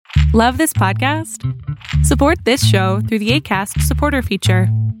Love this podcast? Support this show through the Acast supporter feature.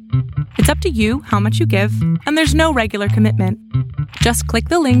 It's up to you how much you give, and there's no regular commitment. Just click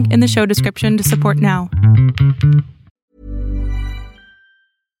the link in the show description to support now.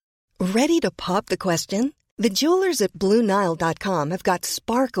 Ready to pop the question? The jewelers at BlueNile.com have got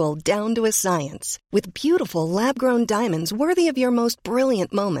sparkle down to a science with beautiful lab-grown diamonds worthy of your most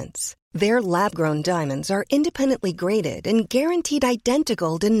brilliant moments. Their lab-grown diamonds are independently graded and guaranteed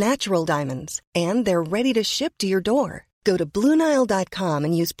identical to natural diamonds, and they're ready to ship to your door. Go to BlueNile.com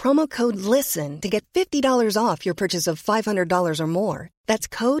and use promo code LISTEN to get $50 off your purchase of $500 or more. That's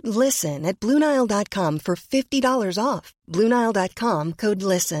code LISTEN at BlueNile.com for $50 off. BlueNile.com, code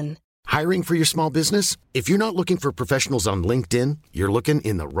LISTEN. Hiring for your small business? If you're not looking for professionals on LinkedIn, you're looking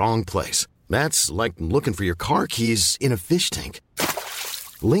in the wrong place. That's like looking for your car keys in a fish tank.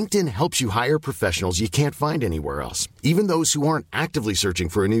 LinkedIn helps you hire professionals you can't find anywhere else, even those who aren't actively searching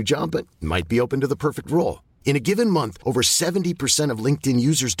for a new job but might be open to the perfect role. In a given month, over 70% of LinkedIn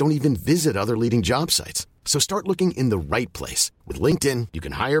users don't even visit other leading job sites. So start looking in the right place. With LinkedIn, you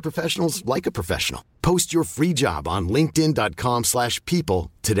can hire professionals like a professional. Post your free job on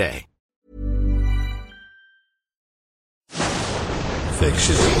linkedin.com/people today.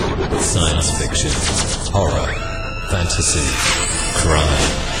 Fiction, science fiction, horror, fantasy, crime,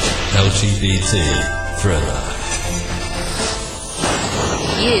 LGBT, thriller.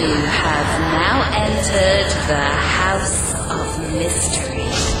 You have now entered the House of Mystery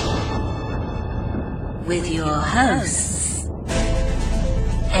with your hosts,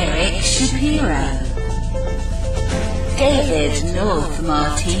 Eric Shapiro, David North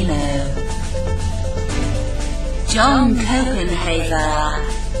Martino, John Copenhaver,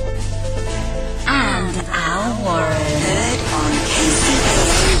 and Al Warren. Heard on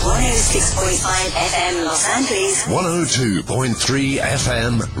KCAA 106.5 FM Los Angeles, 102.3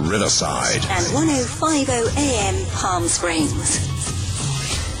 FM Riverside, and 105.0 AM Palm Springs.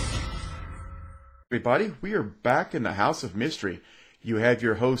 Everybody, we are back in the House of Mystery. You have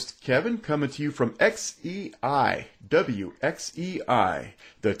your host, Kevin, coming to you from XEI, WXEI,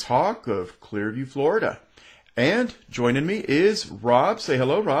 the talk of Clearview, Florida. And joining me is Rob. Say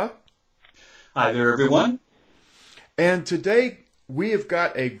hello, Rob. Hi there, everyone. And today we have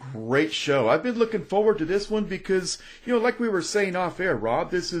got a great show. I've been looking forward to this one because, like we were saying off air,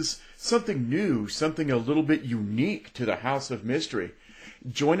 Rob, this is something new, something a little bit unique to the House of Mystery.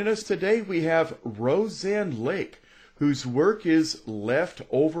 Joining us today, we have Roseanne Lake, whose work is Left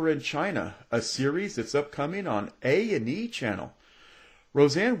Over in China, a series that's upcoming on A&E Channel.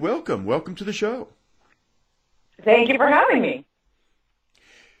 Roseanne, welcome. Welcome to the show. Thank you for having me.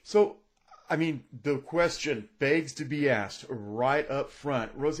 So, the question begs to be asked right up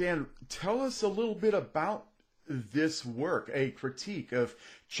front. Roseanne, tell us a little bit about this work, a critique of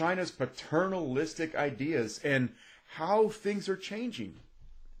China's paternalistic ideas and how things are changing.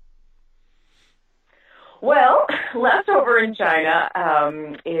 Well, Left Over in China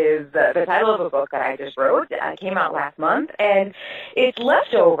is the title of a book that I just wrote. It came out last month, and it's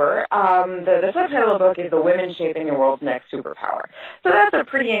Leftover. The subtitle of the book is The Women Shaping the World's Next Superpower. So that's a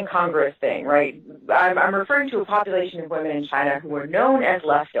pretty incongruous thing, right? I'm referring to a population of women in China who are known as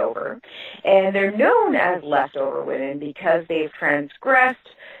leftover, and they're known as leftover women because they've transgressed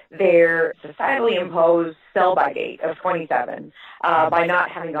their societally imposed sell-by date of 27 by not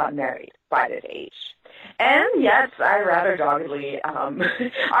having gotten married by this age. And yet, I rather doggedly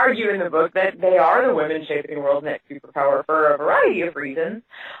argue in the book that they are the women shaping the world's next superpower for a variety of reasons,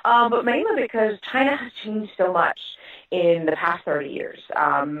 but mainly because China has changed so much in the past 30 years,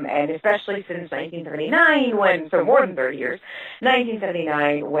 and especially since 1979, so more than 30 years,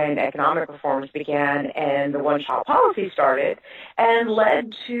 1979 when economic reforms began and the one-child policy started and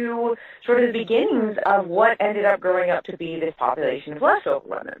led to sort of the beginnings of what ended up growing up to be this population of leftover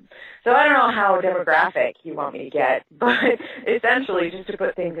women. So I don't know how demographic you want me to get, but essentially, just to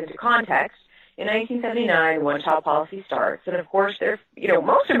put things into context, in 1979, one-child policy starts, and of course,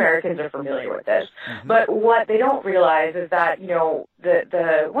 most Americans are familiar with this. Mm-hmm. But what they don't realize is that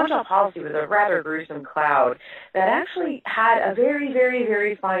the one-child policy was a rather gruesome cloud that actually had a very, very,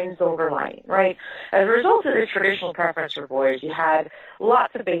 very fine silver lining. Right, as a result of the traditional preference for boys, you had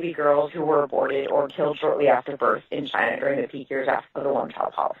lots of baby girls who were aborted or killed shortly after birth in China during the peak years after the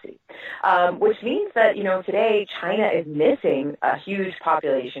one-child policy, which means that today China is missing a huge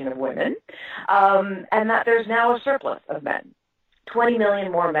population of women. And that there's now a surplus of men. 20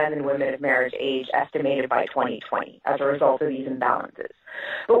 million more men than women of marriage age estimated by 2020 as a result of these imbalances.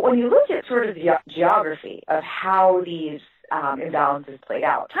 But when you look at sort of the geography of how these imbalances played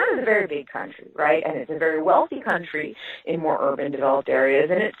out. China's a very big country, right? And it's a very wealthy country in more urban developed areas,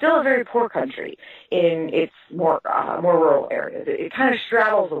 and it's still a very poor country in its more rural areas. It kind of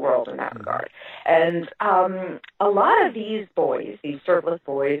straddles the world in that regard. And a lot of these boys, these surplus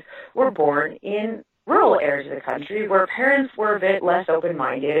boys, were born in rural areas of the country where parents were a bit less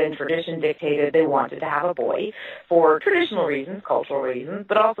open-minded and tradition dictated they wanted to have a boy for traditional reasons, cultural reasons,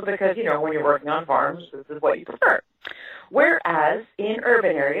 but also because, when you're working on farms, this is what you prefer. Whereas in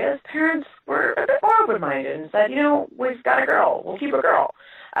urban areas, parents were a bit more open-minded and said, we've got a girl, we'll keep a girl.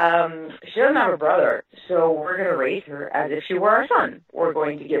 She doesn't have a brother, so we're going to raise her as if she were our son. We're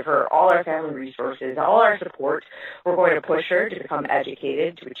going to give her all our family resources, all our support. We're going to push her to become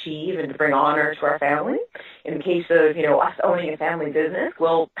educated, to achieve, and to bring honor to our family. In the case of, us owning a family business,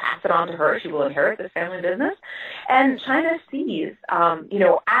 we'll pass it on to her. She will inherit this family business. And China sees,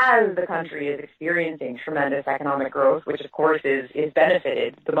 as the country is experiencing tremendous economic growth, which of course is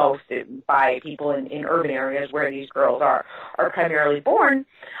benefited the most by people in urban areas where these girls are primarily born,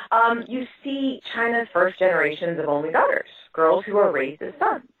 you see China's first generations of only daughters, girls who are raised as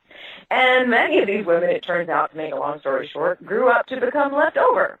sons. And many of these women, it turns out, to make a long story short, grew up to become left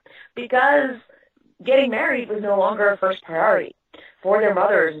over because getting married was no longer a first priority for their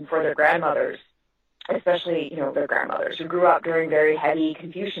mothers and for their grandmothers, especially, their grandmothers who grew up during very heavy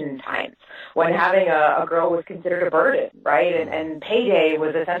Confucian times when having a girl was considered a burden, right? And payday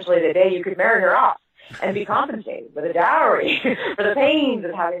was essentially the day you could marry her off and be compensated with a dowry for the pains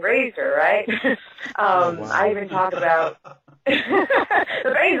of having raised her, right? I even talk about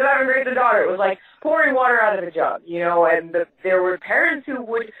the pains of having raised a daughter. It was like pouring water out of a jug, and there were parents who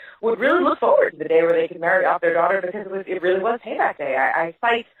would really look forward to the day where they could marry off their daughter because it really was payback day. I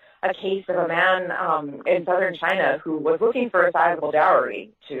cite a case of a man in southern China who was looking for a sizable dowry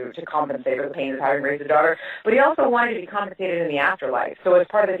to compensate for the pains of having raised a daughter, but he also wanted to be compensated in the afterlife. So as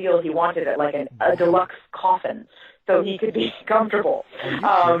part of the deal, he wanted a deluxe coffin so he could be comfortable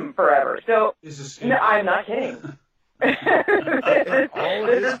forever. So no, I'm not kidding.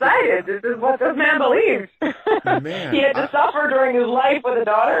 This is science. This is what this man believes. Man, he had to suffer during his life with a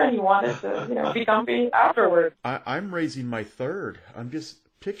daughter, and he wanted to be comfy afterwards. I'm raising my third. I'm just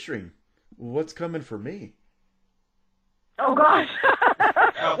picturing what's coming for me. Oh, gosh.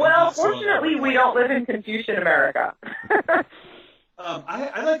 Well, fortunately, we don't live in Confucian America.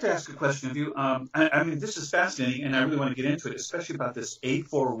 I'd like to ask a question of you. I mean, this is fascinating, and I really want to get into it, especially about this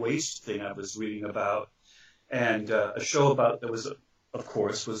A4 waste thing I was reading about, and a show about that was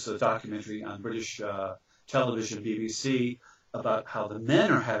a documentary on British television, BBC, about how the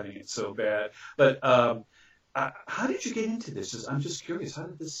men are having it so bad. But how did you get into this? I'm just curious. How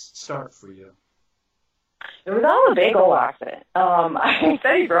did this start for you? It was all a big old accident. I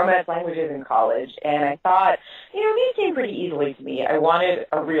studied Romance languages in college, and I thought, these came pretty easily to me. I wanted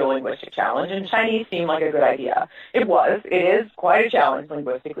a real linguistic challenge, and Chinese seemed like a good idea. It is quite a challenge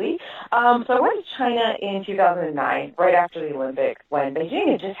linguistically. So I went to China in 2009, right after the Olympics, when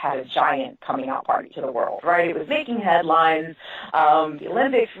Beijing had just had a giant coming out party to the world, right? It was making headlines. The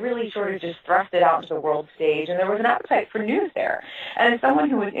Olympics really sort of just thrust it out into the world stage, and there was an appetite for news there. And as someone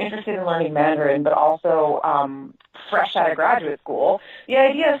who was interested in learning Mandarin, but also fresh out of graduate school, the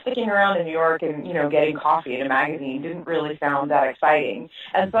idea of sticking around in New York and, getting coffee in a magazine didn't really sound that exciting.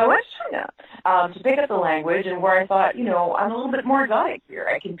 And so I went to China to pick up the language, and where I thought, I'm a little bit more exotic here.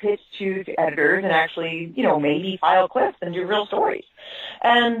 I can pitch to editors and actually, maybe file clips and do real stories.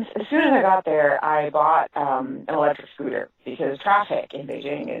 And as soon as I got there, I bought an electric scooter because traffic in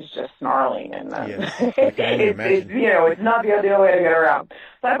Beijing is just snarling, and it's not the ideal way to get around.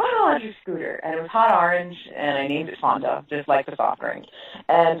 So I bought an electric scooter, and it was hot orange, and I named it Fanta, just like the soft drink.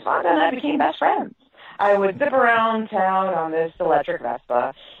 And Fanta and I became best friends. I would zip around town on this electric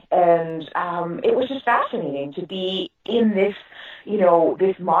Vespa, and it was just fascinating to be in this,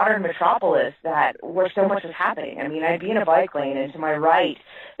 this modern metropolis where so much was happening. I mean, I'd be in a bike lane, and to my right,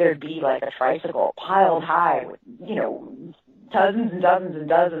 there'd be like a tricycle piled high with, dozens and dozens and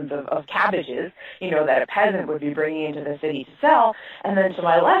dozens of cabbages, that a peasant would be bringing into the city to sell. And then to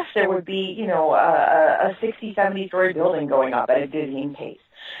my left, there would be, a 60, 70-story building going up at a dizzying pace.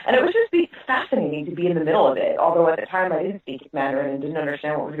 And it was just fascinating to be in the middle of it. Although at the time I didn't speak Mandarin and didn't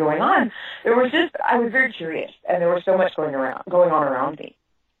understand what was going on, I was very curious, and there was so much going on around me.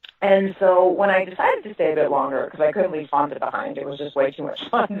 And so when I decided to stay a bit longer, because I couldn't leave Fanta behind, it was just way too much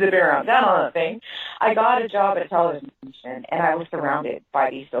fun to be around town on that thing, I got a job at a television station, and I was surrounded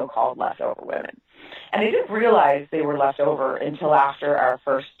by these so-called leftover women. And I didn't realize they were left over until after our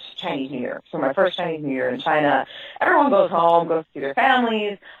first Chinese New Year. So my first Chinese New Year in China, everyone goes home, goes to see their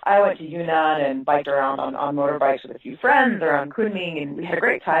families. I went to Yunnan and biked around on motorbikes with a few friends around Kunming, and we had a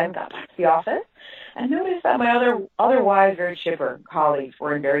great time, got back to the office, and noticed that my otherwise very chipper colleagues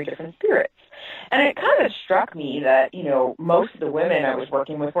were in very different spirits. And it kind of struck me that, most of the women I was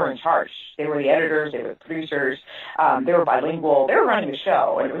working with were in charge. They were the editors, they were the producers, they were bilingual, they were running the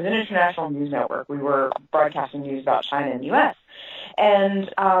show, and it was an international news network. We were broadcasting news about China and the U.S.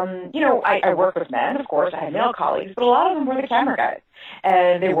 And, I worked with men, of course, I had male colleagues, but a lot of them were the camera guys.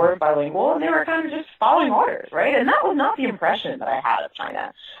 And they weren't bilingual, and they were kind of just following orders, right? And that was not the impression that I had of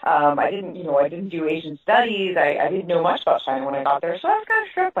China. I didn't do Asian studies. I didn't know much about China when I got there, so I was kind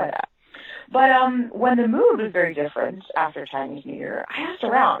of struck by that. But when the mood was very different after Chinese New Year, I asked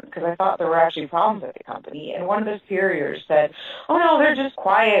around because I thought there were actually problems at the company. And one of the superiors said, "Oh, no, they're just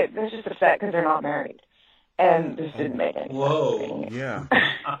quiet. They're just upset because they're not married." And this didn't make any sense. Whoa, yeah.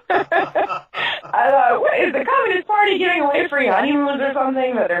 I thought, what, is the Communist Party giving away free honeymoons or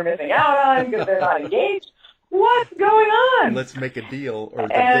something that they're missing out on because they're not engaged? What's going on? Let's make a deal, or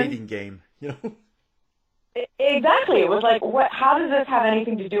the dating game, Exactly. It was like, what? How does this have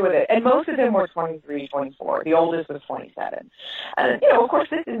anything to do with it? And most of them were 23, 24. The oldest was 27. And, of course,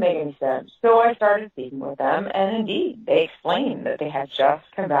 this didn't make any sense. So I started speaking with them, and indeed, they explained that they had just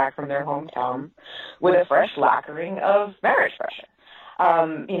come back from their hometown with a fresh lacquering of marriage pressure.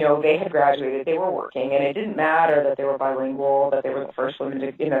 They had graduated, they were working, and it didn't matter that they were bilingual, that they were the first women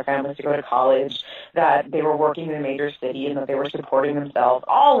in their families to go to college, that they were working in a major city, and that they were supporting themselves.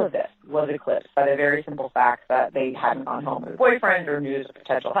 All of this was eclipsed by the very simple fact that they hadn't gone home with a boyfriend or news of a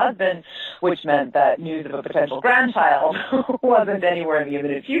potential husband, which meant that news of a potential grandchild wasn't anywhere in the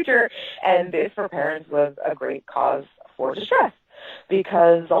imminent future, and this for parents was a great cause for distress.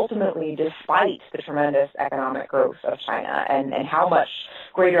 Because ultimately, despite the tremendous economic growth of China and how much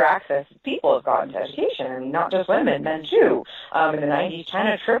greater access people have gotten to education, I mean, not just women, men too. In the 90s,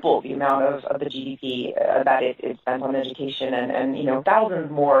 China tripled the amount of the GDP that it spent on education, and thousands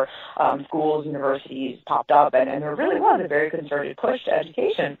more schools, universities popped up, and there really was a very concerted push to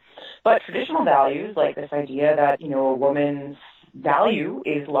education. But traditional values, like this idea that, a woman's value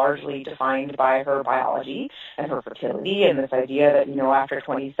is largely defined by her biology and her fertility, and this idea that after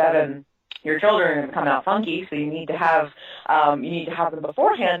 27 your children are going to come out funky, so you need to have them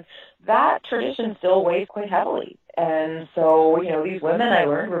beforehand. That tradition still weighs quite heavily. And so, these women, I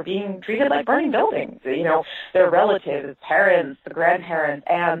learned, were being treated like burning buildings. Their relatives, parents, the grandparents,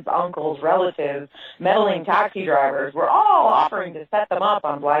 aunts, uncles, relatives, meddling taxi drivers were all offering to set them up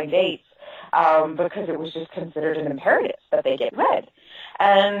on blind dates. Because it was just considered an imperative that they get read.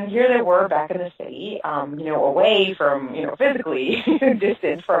 And here they were back in the city, away from, physically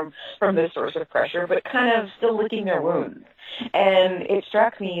distant from this source of pressure, but kind of still licking their wounds. And it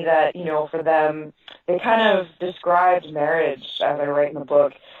struck me that, for them, they kind of described marriage, as I write in the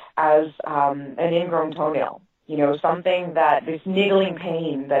book, as an ingrown toenail. Something that, this niggling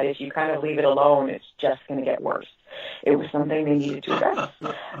pain that if you kind of leave it alone, it's just going to get worse. It was something they needed to address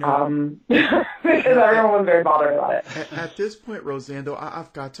because everyone was very bothered about it. At this point, Roseanne, though,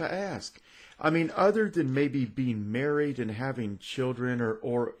 I've got to ask. I mean, other than maybe being married and having children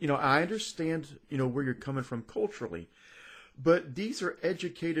or I understand, where you're coming from culturally, but these are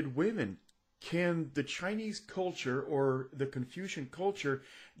educated women. Can the Chinese culture or the Confucian culture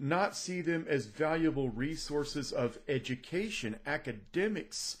not see them as valuable resources of education,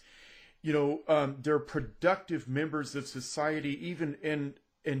 academics? They're productive members of society, even in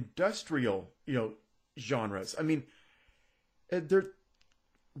industrial, genres. I mean, they're,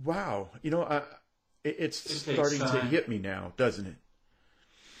 wow. It's starting to hit me now, doesn't it?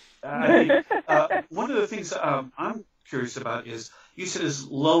 One of the things I'm curious about is, you said as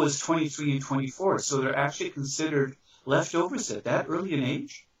low as 23 and 24, so they're actually considered leftovers at that early an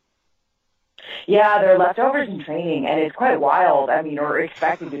age? Yeah, they're leftovers in training, and it's quite wild. I mean, or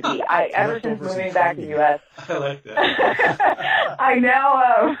expected to be. Ever since moving back to the U.S., I like that. I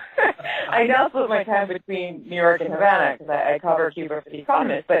now split my time between New York and Havana because I cover Cuba for The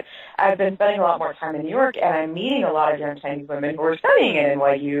Economist. But I've been spending a lot more time in New York, and I'm meeting a lot of young Chinese women who are studying at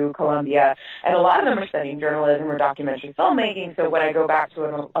NYU, Columbia, and a lot of them are studying journalism or documentary filmmaking. So when I go back to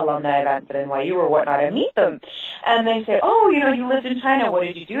an alumni event at NYU or whatnot, I meet them, and they say, "Oh, you lived in China. What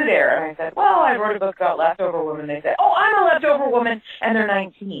did you do there?" And I said, "Well, I wrote a book about leftover women." They said, "Oh, I'm a leftover woman," and they're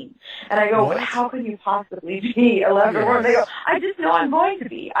 19. And I go, "How can you possibly be a leftover woman?" They go, "I just know I'm going to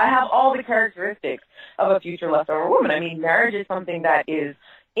be. I have all the characteristics of a future leftover woman." I mean, marriage is something that is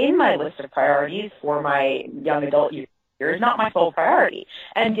in my list of priorities for my young adult years. here is not my sole priority.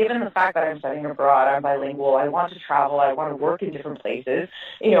 And given the fact that I'm studying abroad, I'm bilingual, I want to travel, I want to work in different places,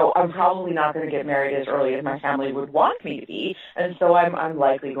 I'm probably not going to get married as early as my family would want me to be, and so I'm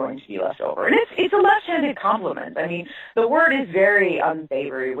likely going to be left over. And it's a left-handed compliment. I mean, the word is very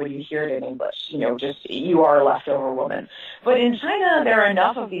unsavory when you hear it in English, just you are a leftover woman. But in China, there are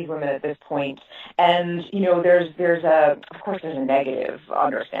enough of these women at this point, and, there's a negative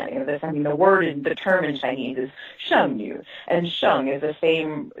understanding of this. I mean, the term in Chinese is shengyu, and sheng is the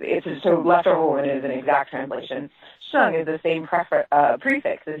same, so leftover woman is an exact translation. Sheng is the same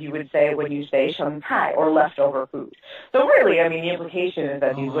prefix as you would say when you say sheng cai, or leftover food. So really, I mean, the implication is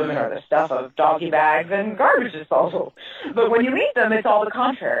that these women are the stuff of doggy bags and garbage disposal. But when you meet them, it's all the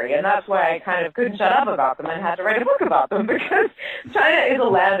contrary, and that's why I kind of couldn't shut up about them and had to write a book about them, because China is a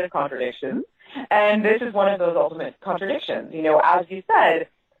land of contradictions, and this is one of those ultimate contradictions. As you said,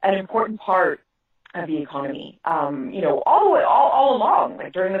 an important part of the economy, all along,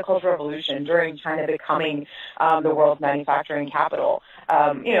 like during the Cultural Revolution, during China becoming the world's manufacturing capital.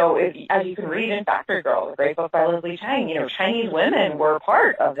 As you can read in Factory Girl, a great book by Leslie Chang, Chinese women were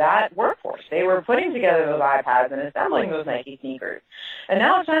part of that workforce. They were putting together those iPads and assembling those Nike sneakers. And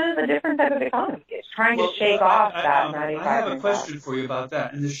now China's a different type of economy. It's trying to shake off that manufacturing. I have a question for you about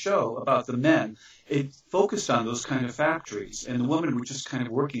that. In the show about the men, it focused on those kind of factories, and the women were just kind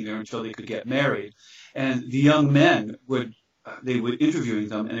of working there until they could get married. And the young men would interviewing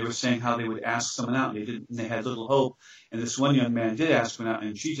them, and they were saying how they would ask someone out, and they had little hope. And this one young man did ask someone out,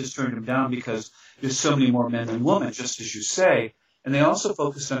 and she just turned him down because there's so many more men than women, just as you say. And they also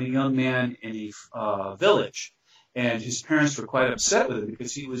focused on a young man in a village, and his parents were quite upset with him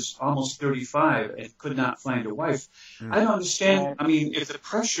because he was almost 35 and could not find a wife. I don't understand. I mean, if the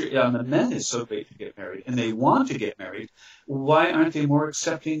pressure on the men is so great to get married, and they want to get married, why aren't they more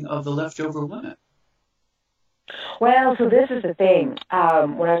accepting of the leftover women? Well, so this is the thing.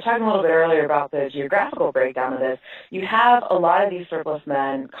 When I was talking a little bit earlier about the geographical breakdown of this, you have a lot of these surplus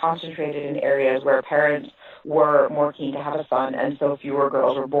men concentrated in areas where parents were more keen to have a son, and so fewer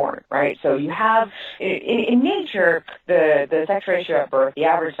girls were born, right? So you have, in nature, the sex ratio at birth, the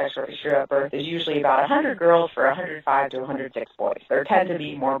average sex ratio at birth is usually about 100 girls for 105 to 106 boys. There tend to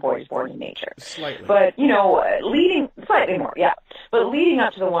be more boys born in nature. Slightly. But, slightly more, yeah. But leading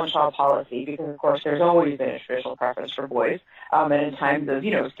up to the one-child policy, because, of course, there's always been a traditional preference for boys, and in times of,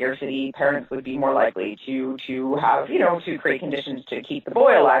 scarcity, parents would be more likely to have, to create conditions to keep the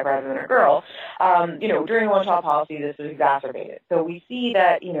boy alive rather than a girl. During the one-child policy, this was exacerbated. So we see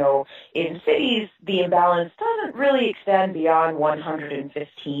that, in cities, the imbalance doesn't really extend beyond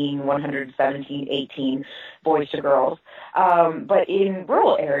 115, 117, 18 boys to girls. But in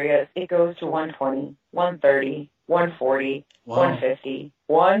rural areas, it goes to 120, 130, 140, wow. 150,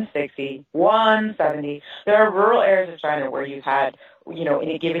 160, 170. There are rural areas of China where you've had, in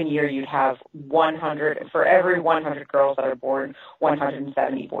a given year, you'd have 100, for every 100 girls that are born,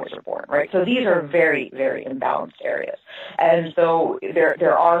 170 boys are born, right? So these are very, very imbalanced areas. And so there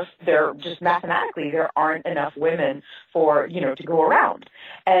just mathematically, there aren't enough women for, to go around.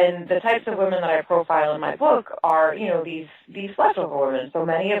 And the types of women that I profile in my book are, these leftover women. So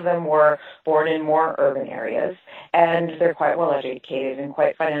many of them were born in more urban areas, and they're quite well educated and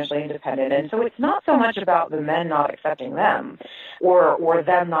quite financially independent. And so it's not so much about the men not accepting them or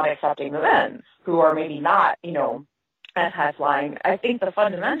them not accepting the men who are maybe not, as high flying. I think the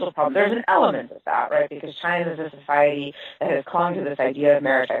fundamental problem, there's an element of that, right? Because China is a society that has clung to this idea of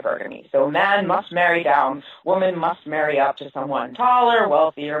marriage hypergamy. So man must marry down, woman must marry up to someone taller,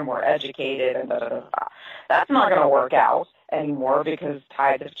 wealthier, more educated, and That's not going to work out anymore because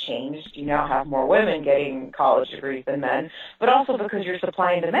tides have changed. You now have more women getting college degrees than men, but also because your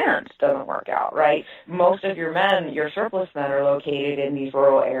supply and demand doesn't work out, right? Most of your men, your surplus men, are located in these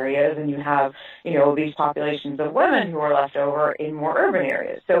rural areas, and you have, these populations of women who are left over in more urban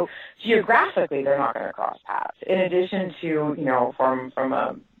areas. So geographically, they're not going to cross paths. In addition to,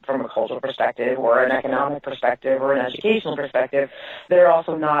 from a cultural perspective or an economic perspective or an educational perspective, they're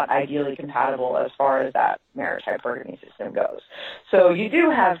also not ideally compatible as far as that marriage hypergamy system goes. So you do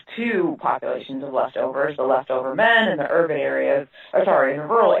have two populations of leftovers, the leftover men in the in the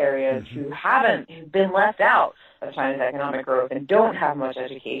rural areas who've been left out of China's economic growth and don't have much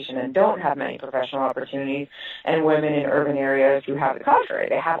education and don't have many professional opportunities, and women in urban areas who have the contrary.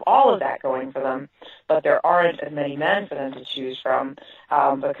 They have all of that going for them, but there aren't as many men for them to choose from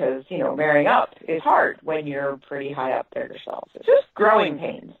because, marrying up is hard when you're pretty high up there yourself. It's just growing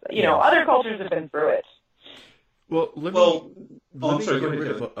pains. Other cultures have been through it. Well, let me get rid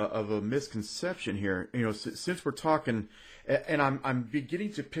of a misconception here. Since we're talking, and I'm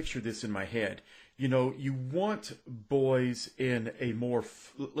beginning to picture this in my head. you want boys in a more,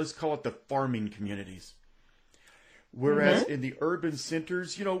 let's call it the farming communities. Whereas in the urban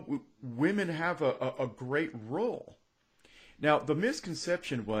centers, women have a great role. Now, the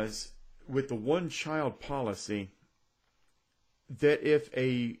misconception was with the one-child policy that if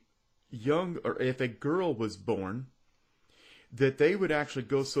a girl was born, that they would actually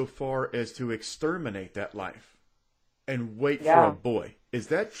go so far as to exterminate that life and wait for a boy. Is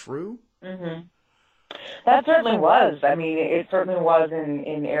that true? Mm-hmm. That certainly was. I mean, it certainly was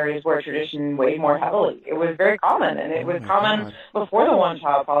in areas where tradition weighed more heavily. It was very common, and it was common before the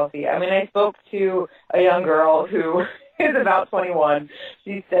one-child policy. I mean, I spoke to a young girl who is about 21.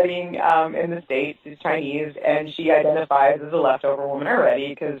 She's studying in the States. She's Chinese, and she identifies as a leftover woman already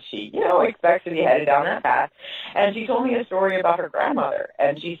because she, expects to be headed down that path. And she told me a story about her grandmother.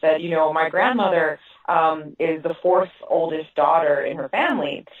 And she said, my grandmother is the fourth oldest daughter in her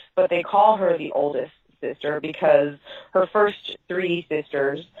family, but they call her the oldest sister because her first three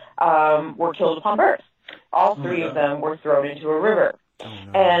sisters were killed upon birth. All three of them were thrown into a river.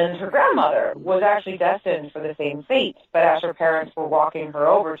 And her grandmother was actually destined for the same fate, but as her parents were walking her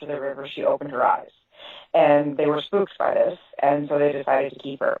over to the river, she opened her eyes. And they were spooked by this, and so they decided to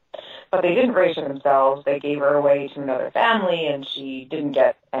keep her. But they didn't raise her themselves. They gave her away to another family, and she didn't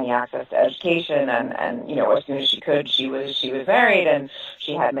get any access to education. And as soon as she could, she was married, and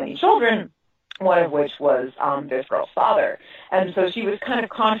she had many children, one of which was this girl's father. And so she was kind of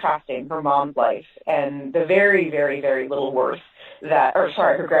contrasting her mom's life and the very, very, very little worth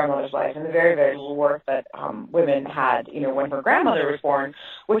her grandmother's life and the very, very little worth that women had, when her grandmother was born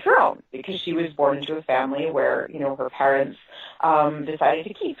with her own, because she was born into a family where, her parents decided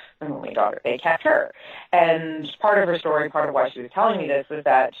to keep an only daughter. They kept her. And part of her story, part of why she was telling me this, was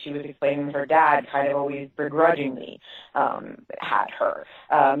that she was explaining that her dad kind of always begrudgingly had her.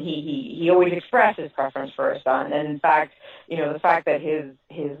 He always expressed his preference for a son. And in fact, the fact that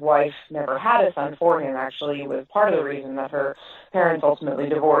his wife never had a son for him actually was part of the reason that her parents ultimately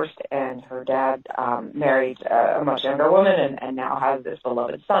divorced, and her dad married a much younger woman and now has this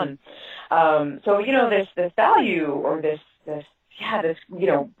beloved son. So, this value or this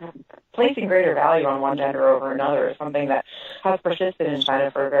placing greater value on one gender over another is something that has persisted in China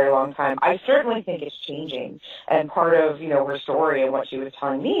for a very long time. I certainly think it's changing. And part of, her story and what she was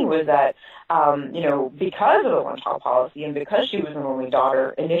telling me was that, because of the one-child policy and because she was an only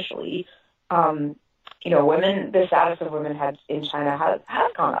daughter initially, women, the status of women in China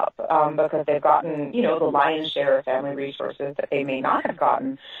has gone up because they've gotten, the lion's share of family resources that they may not have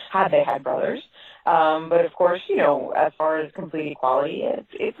gotten had they had brothers. But of course, as far as complete equality,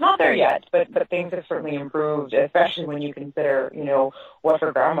 it's not there yet, but things have certainly improved, especially when you consider, what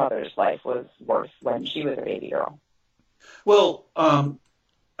her grandmother's life was worth when she was a baby girl. Well,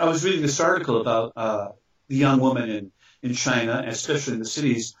 I was reading this article about the young woman in China, especially in the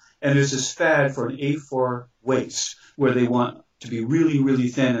cities, and there's this fad for an A4 waist where they want to be really, really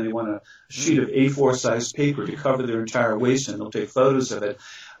thin, and they want a sheet of A4 size paper to cover their entire waist, and they'll take photos of it.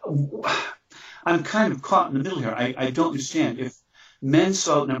 I'm kind of caught in the middle here. I don't understand. If men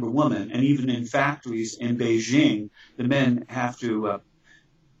so outnumber women, and even in factories in Beijing, the men have to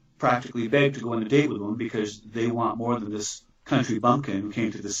practically beg to go on a date with women because they want more than this country bumpkin who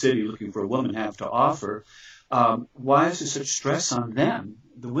came to the city looking for a woman have to offer. Why is there such stress on them,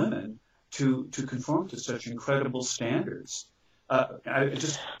 the women, to conform to such incredible standards? I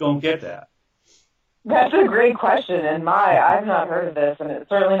just don't get that. That's a great question, and I've not heard of this, and it's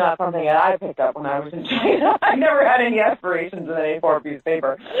certainly not something that I picked up when I was in China. I never had any aspirations of an A4 piece of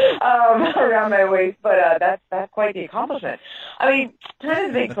paper around my waist, but that's quite the accomplishment. I mean,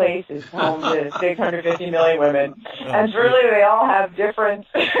 China's a big place. It's home to 650 million women, and surely they all have different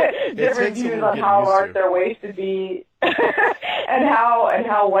views on how large their waist should be. and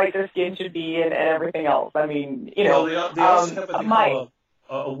how white their skin should be, and everything else. I mean, they also have what they call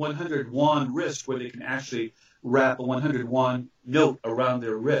a 100 won wrist, where they can actually wrap a 100 won note around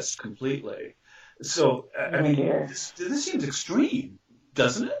their wrist completely. So, I mean, this seems extreme,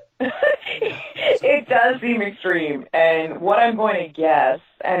 doesn't it? It does seem extreme. And what I'm going to guess,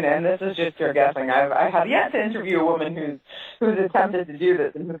 and this is just pure guessing, I have yet to interview a woman who's attempted to do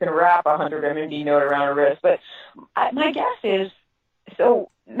this and who can wrap a 100 MMD note around her wrist. But my guess is, so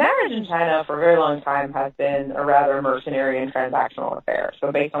marriage in China for a very long time has been a rather mercenary and transactional affair.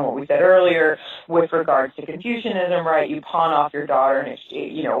 So based on what we said earlier, with regards to Confucianism, right, you pawn off your daughter in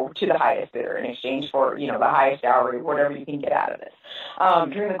exchange, to the highest bidder in exchange for, the highest dowry, whatever you can get out of this.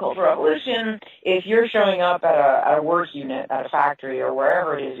 During the Cultural Revolution, if you're showing up at a work unit, at a factory, or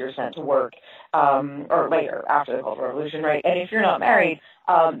wherever it is you're sent to work, or later, after the Cultural Revolution, right, and if you're not married,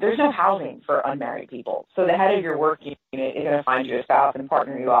 there's no housing for unmarried people. So the head of your work unit is going to find you a spouse and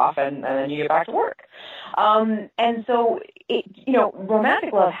partner you off, and then you get back to work. And so,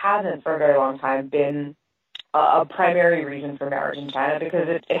 romantic love hasn't for a very long time been a primary reason for marriage in China because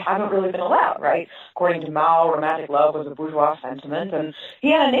it hasn't really been allowed, right? According to Mao, romantic love was a bourgeois sentiment, and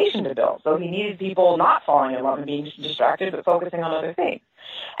he had a nation to build, so he needed people not falling in love and being distracted, but focusing on other things.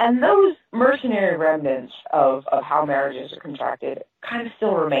 And those mercenary remnants of how marriages are contracted kind of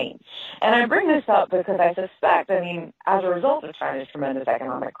still remain. And I bring this up because I suspect, as a result of China's tremendous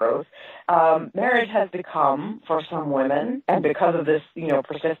economic growth, marriage has become, for some women, and because of this,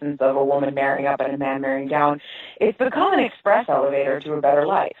 persistence of a woman marrying up and a man marrying down, it's become an express elevator to a better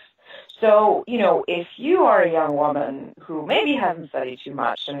life. So, if you are a young woman who maybe hasn't studied too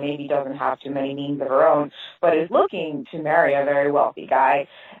much and maybe doesn't have too many means of her own, but is looking to marry a very wealthy guy,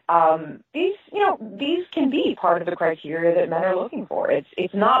 these can be part of the criteria that men are looking for.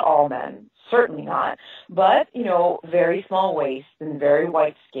 It's not all men, certainly not, but, very small waists and very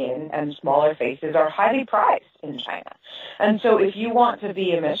white skin and smaller faces are highly prized in China. And so if you want to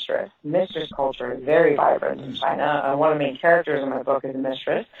be a mistress culture is very vibrant in China. One of the main characters in my book is a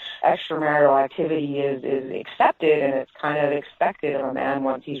mistress. Extramarital activity is accepted, and it's kind of expected of a man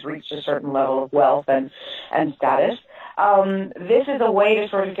once he's reached a certain level of wealth and status. This is a way to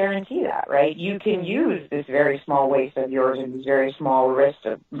sort of guarantee that, right? You can use this very small waist of yours and this very small wrist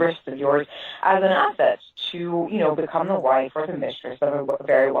of yours as an asset to, become the wife or the mistress of a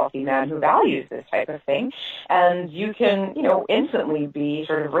very wealthy man who values this type of thing. And you can, instantly be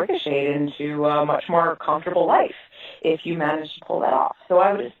sort of ricocheted into a much more comfortable life if you manage to pull that off. So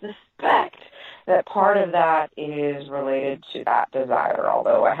I would suspect that part of that is related to that desire,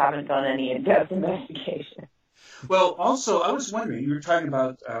 although I haven't done any in-depth investigation. Well, also, I was wondering, you were talking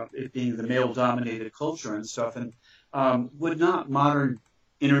about it being the male-dominated culture and stuff, and would not modern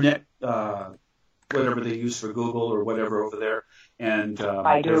internet, whatever they use for Google or whatever over there, and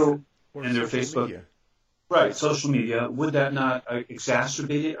I do. And their Facebook, right, social media, would that not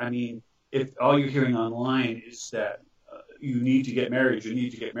exacerbate it? If all you're hearing online is that you need to get married,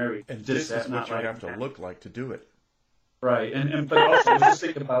 and this is what you have to look like to do it. Right, but also, I was just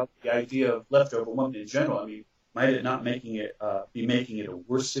thinking about the idea of leftover women in general. Might it not be making it a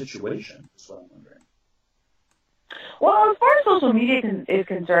worse situation? Is what I'm wondering. Well, as far as social media is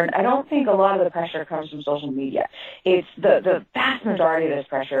concerned, I don't think a lot of the pressure comes from social media. It's the vast majority of this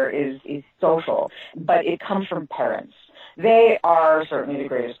pressure is social, but it comes from parents. They are certainly the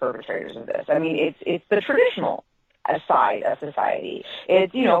greatest perpetrators of this. It's the traditional side of society.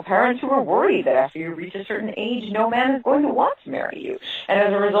 It's, parents who are worried that after you reach a certain age, no man is going to want to marry you. And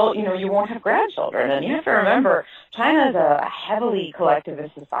as a result, you won't have grandchildren. And you have to remember, China is a heavily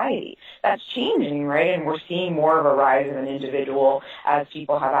collectivist society. That's changing, right? And we're seeing more of a rise of an individual as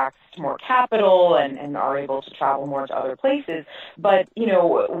people have access to more capital and are able to travel more to other places. But,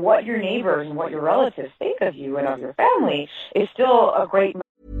 what your neighbors and what your relatives think of you and of your family is still a great.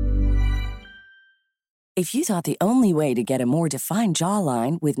 If you thought the only way to get a more defined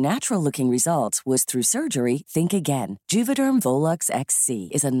jawline with natural-looking results was through surgery, think again. Juvederm Volux XC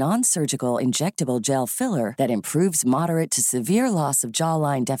is a non-surgical injectable gel filler that improves moderate to severe loss of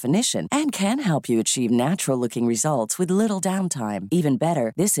jawline definition and can help you achieve natural-looking results with little downtime. Even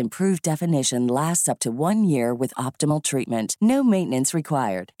better, this improved definition lasts up to 1 year with optimal treatment. No maintenance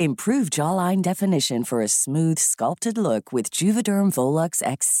required. Improve jawline definition for a smooth, sculpted look with Juvederm Volux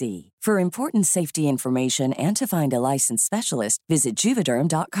XC. For important safety information and to find a licensed specialist, visit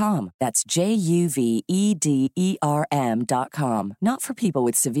Juvederm.com. That's JUVEDERM.com. Not for people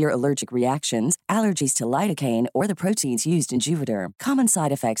with severe allergic reactions, allergies to lidocaine, or the proteins used in Juvederm. Common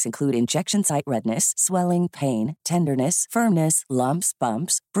side effects include injection site redness, swelling, pain, tenderness, firmness, lumps,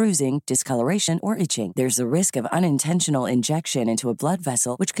 bumps, bruising, discoloration, or itching. There's a risk of unintentional injection into a blood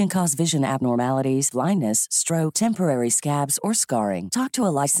vessel, which can cause vision abnormalities, blindness, stroke, temporary scabs, or scarring. Talk to a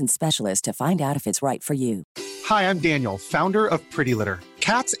licensed specialist to find out if it's right for you. Hi, I'm Daniel, founder of Pretty Litter.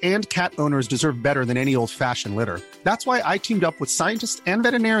 Cats and cat owners deserve better than any old-fashioned litter. That's why I teamed up with scientists and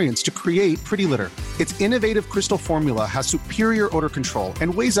veterinarians to create Pretty Litter. Its innovative crystal formula has superior odor control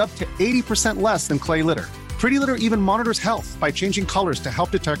and weighs up to 80% less than clay litter. Pretty Litter even monitors health by changing colors to help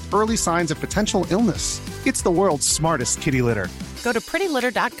detect early signs of potential illness. It's the world's smartest kitty litter. Go to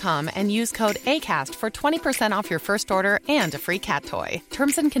prettylitter.com and use code ACAST for 20% off your first order and a free cat toy.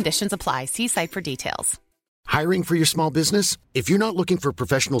 Terms and conditions apply. See site for details. Hiring for your small business? If you're not looking for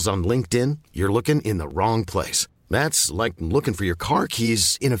professionals on LinkedIn, you're looking in the wrong place. That's like looking for your car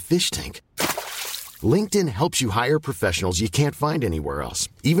keys in a fish tank. LinkedIn helps you hire professionals you can't find anywhere else,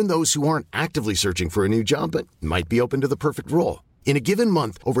 even those who aren't actively searching for a new job but might be open to the perfect role. In a given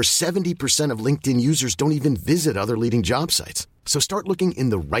month, over 70% of LinkedIn users don't even visit other leading job sites. So start looking in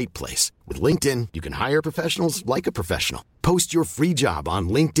the right place. With LinkedIn, you can hire professionals like a professional. Post your free job on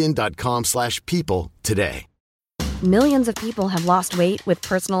linkedin.com/people today. Millions of people have lost weight with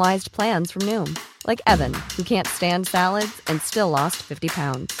personalized plans from Noom. Like Evan, who can't stand salads and still lost 50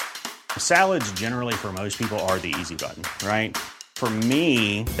 pounds. Salads generally for most people are the easy button, right? For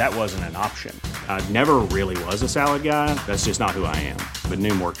me, that wasn't an option. I never really was a salad guy. That's just not who I am. But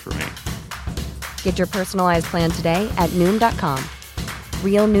Noom worked for me. Get your personalized plan today at Noom.com.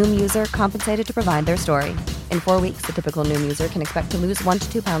 Real Noom user compensated to provide their story. In 4 weeks, the typical Noom user can expect to lose 1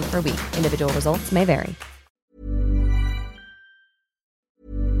 to 2 pounds per week. Individual results may vary.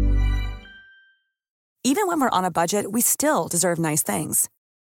 Even when we're on a budget, we still deserve nice things.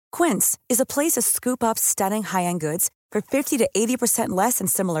 Quince is a place to scoop up stunning high-end goods for 50 to 80% less than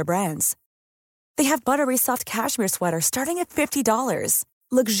similar brands. They have buttery soft cashmere sweaters starting at $50,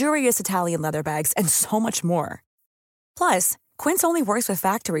 luxurious Italian leather bags, and so much more. Plus, Quince only works with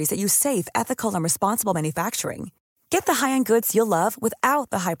factories that use safe, ethical, and responsible manufacturing. Get the high-end goods you'll love without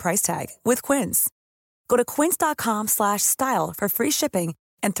the high price tag with Quince. Go to quince.com/style for free shipping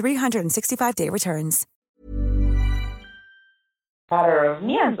and 365-day returns. Matter of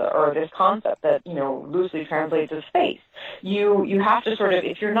Nianza, or this concept that, loosely translates as space. You have to sort of,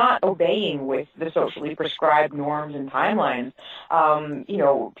 if you're not obeying with the socially prescribed norms and timelines,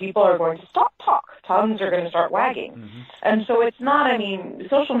 people are going to stop talk. Tongues are going to start wagging. Mm-hmm. And so it's not,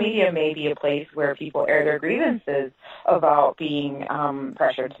 social media may be a place where people air their grievances about being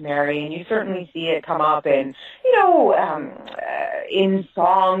pressured to marry, and you certainly see it come up in, in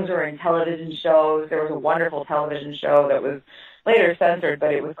songs or in television shows. There was a wonderful television show that was later censored,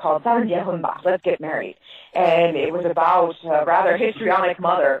 but it was called Let's Get Married. And it was about a rather histrionic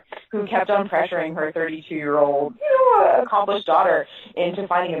mother who kept on pressuring her 32-year-old, accomplished daughter into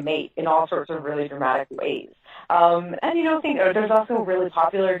finding a mate in all sorts of really dramatic ways. There's also really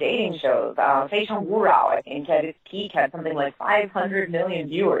popular dating shows. Feishan Wurao, I think, at its peak had something like 500 million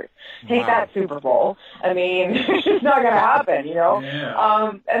viewers. Take that, Super Bowl. It's just not going to happen,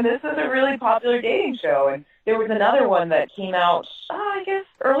 Yeah. And this is a really popular dating show. And there was another one that came out, I guess,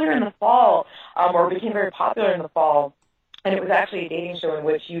 earlier in the fall, or became very popular in the fall. And it was actually a dating show in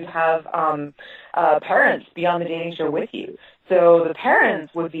which you'd have parents be on the dating show with you. So the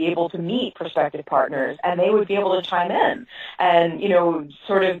parents would be able to meet prospective partners, and they would be able to chime in and,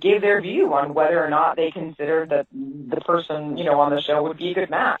 sort of give their view on whether or not they considered that the person, on the show would be a good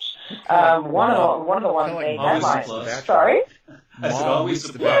match. One of the ones they headlined. Sorry? I said always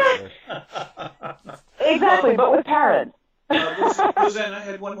the Bachelor. Exactly, but with parents. Roseanne, I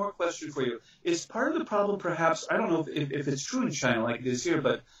had one more question for you. Is part of the problem perhaps, I don't know if it's true in China like it is here,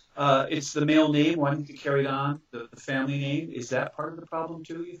 but it's the male name wanting to carry on, the family name. Is that part of the problem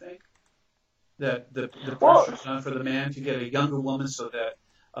too, you think? That the pressure is on for the man to get a younger woman so that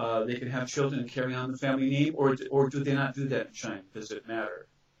they can have children and carry on the family name, or do they not do that in China? Does it matter?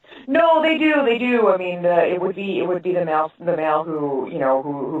 No, they do. They do. It would be the male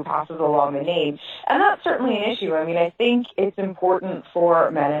who passes along the name, and that's certainly an issue. I think it's important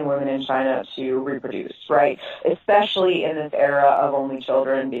for men and women in China to reproduce, right? Especially in this era of only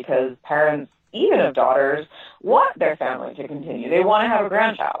children, because parents, even of daughters, want their family to continue. They want to have a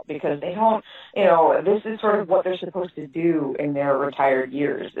grandchild because they don't, this is sort of what they're supposed to do in their retired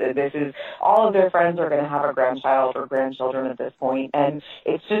years. This is, all of their friends are going to have a grandchild or grandchildren at this point, and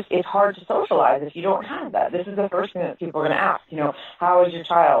it's hard to socialize if you don't have that. This is the first thing that people are going to ask, how is your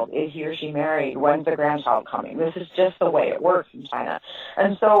child? Is he or she married? When's the grandchild coming? This is just the way it works in China.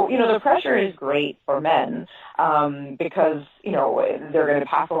 And so, the pressure is great for men because, they're going to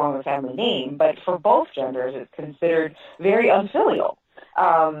pass along the family name, but for both genders, it's considered very unfilial,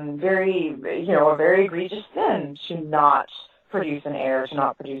 a very egregious sin to not produce an heir, to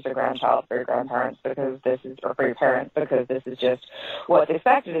not produce a grandchild for your grandparents or for your parents, because this is just what's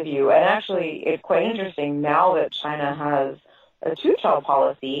expected of you. And actually, it's quite interesting now that China has a two-child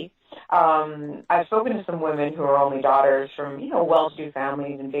policy. I've spoken to some women who are only daughters from, well-to-do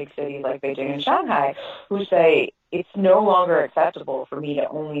families in big cities like Beijing and Shanghai who say, it's no longer acceptable for me to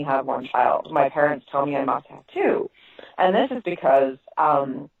only have one child. My parents tell me I must have two. And this is because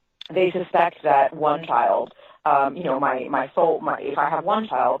they suspect that one child, if I have one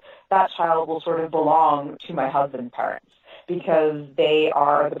child, that child will sort of belong to my husband's parents, because they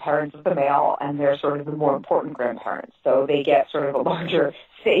are the parents of the male and they're sort of the more important grandparents. So they get sort of a larger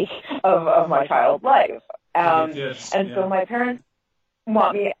stake of my child's life. So my parents,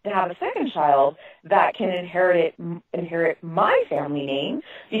 want me to have a second child that can inherit my family name,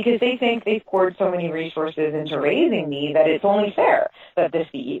 because they think they've poured so many resources into raising me that it's only fair that this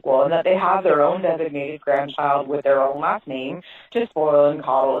be equal, and that they have their own designated grandchild with their own last name to spoil and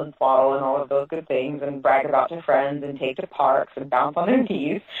coddle and swaddle and all of those good things and brag about to friends and take to parks and bounce on their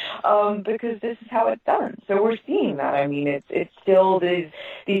knees, because this is how it's done. So we're seeing that. I mean, it's still these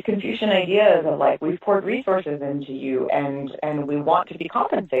Confucian ideas of like, we've poured resources into you and we want to be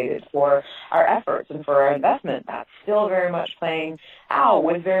compensated for our efforts and for our investment. That's still very much playing out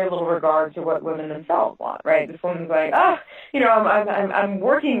with very little regard to what women themselves want, right? This woman's like, I'm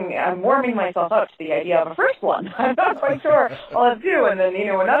warming myself up to the idea of a first one. I'm not quite sure all I do. And then,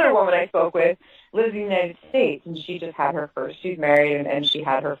 another woman I spoke with lives in the United States, and she just had she's married, and she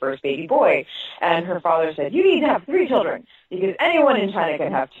had her first baby boy. And her father said, you need to have 3 children, because anyone in China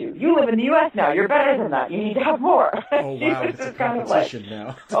can have 2. You live in the U.S. now. You're better than that. You need to have more. Oh, wow. It's a competition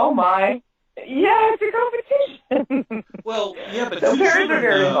now. Oh, my. Yeah, it's a competition. Well, yeah, but so parents are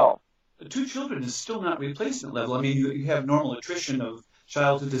very involved. 2 children is still not replacement level. I mean, you have normal attrition of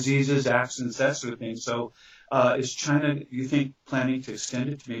childhood diseases, accidents, that sort of thing. So is China, you think, planning to extend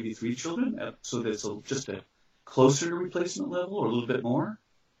it to maybe 3 children so that it's just a closer to replacement level, or a little bit more?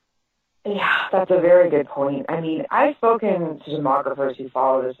 Yeah, that's a very good point. I mean, I've spoken to demographers who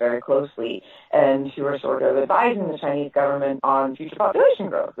follow this very closely and who are sort of advising the Chinese government on future population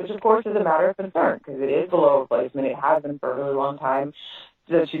growth, which, of course, is a matter of concern because it is below replacement. It has been for a really long time.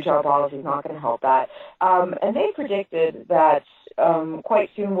 The two-child policy is not going to help that. And they predicted that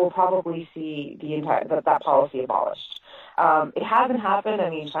quite soon we'll probably see that policy abolished. It hasn't happened. I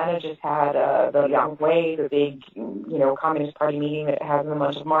mean, China just had the Yang Hui, the big, Communist Party meeting that it has in the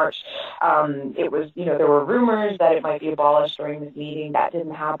month of March. It was, there were rumors that it might be abolished during this meeting. That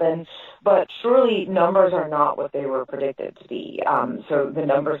didn't happen. But surely numbers are not what they were predicted to be. So the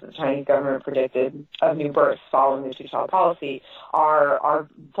numbers that the Chinese government predicted of new births following the two-child policy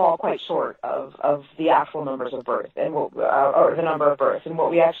fall quite short of the actual numbers of births or the number of births. And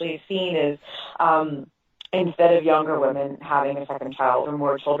what we actually have seen is instead of younger women having a second child or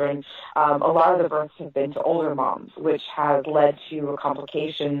more children, a lot of the births have been to older moms, which has led to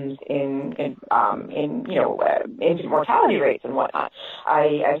complications in infant mortality rates and whatnot.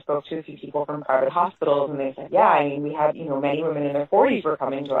 I spoke to a few people from private hospitals, and they said, we had, many women in their 40s were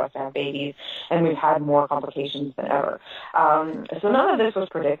coming to us to have babies, and we've had more complications than ever. So none of this was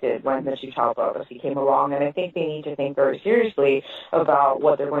predicted when the two-child policy came along, and I think they need to think very seriously about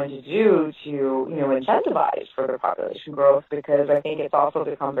what they're going to do to, incentivize further population growth, because I think it's also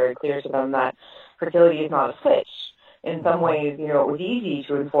become very clear to them that fertility is not a switch. In some ways, it was easy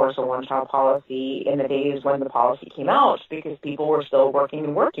to enforce a one-child policy in the days when the policy came out because people were still working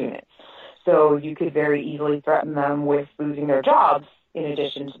in work units. So you could very easily threaten them with losing their jobs in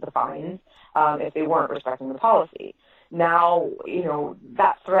addition to the fines if they weren't respecting the policy. Now,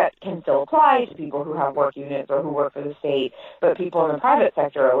 that threat can still apply to people who have work units or who work for the state, but people in the private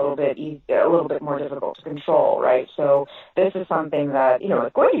sector are a little bit more difficult to control, right? So this is something that, is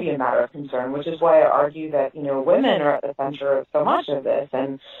going to be a matter of concern, which is why I argue that, women are at the center of so much of this.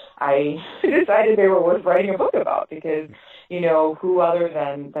 And I decided they were worth writing a book about because, who other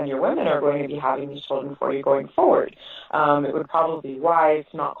than your women are going to be having these children for you going forward? It would probably be wise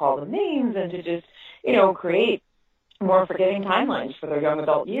to not call them names and to just, create more forgiving timelines for their young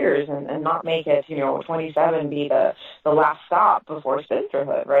adult years and not make it, 27 be the last stop before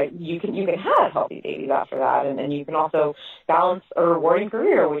spinsterhood, right? You can have healthy babies after that, and you can also balance a rewarding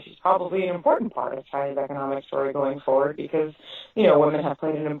career, which is probably an important part of China's economic story going forward because, women have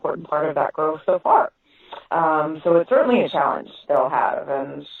played an important part of that growth so far. So it's certainly a challenge they'll have,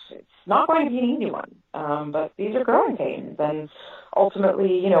 and it's not going to be an easy one. But these are growing pains, and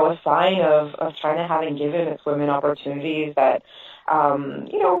ultimately, a sign of China having given its women opportunities that,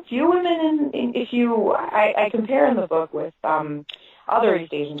 few women, I compare in the book with other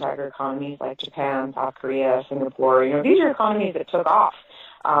East Asian tiger economies like Japan, South Korea, Singapore. These are economies that took off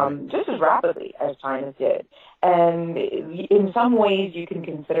just as rapidly as China did. And in some ways, you can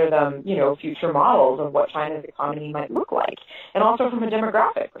consider them, future models of what China's economy might look like. And also from a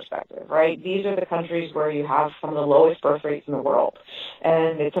demographic perspective, right? These are the countries where you have some of the lowest birth rates in the world.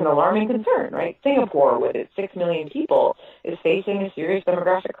 And it's an alarming concern, right? Singapore, with its 6 million people, is facing a serious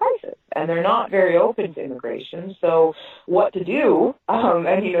demographic crisis. And they're not very open to immigration. So what to do, and,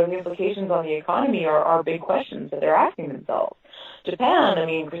 the implications on the economy are big questions that they're asking themselves. Japan,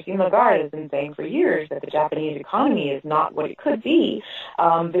 Christine Lagarde has been saying for years that the Japanese Chinese economy is not what it could be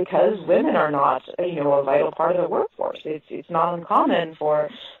because women are not, a vital part of the workforce. It's not uncommon for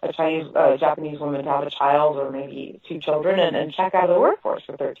a Japanese woman to have a child or maybe 2 children and check out of the workforce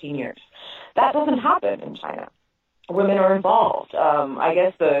for 13 years. That doesn't happen in China. Women are involved. I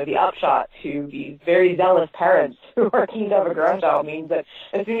guess the upshot to these very zealous parents who are keen to have a grandchild means that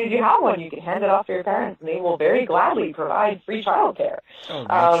as soon as you have one, you can hand it off to your parents, and they will very gladly provide free childcare.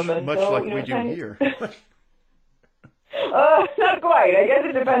 Oh, much like we do here. Not quite. I guess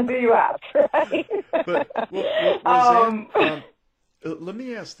it depends who you ask, right? But, Roseanne, let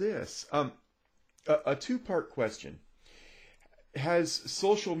me ask this. A two-part question. Has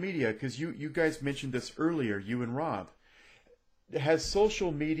social media, because you guys mentioned this earlier, you and Rob, has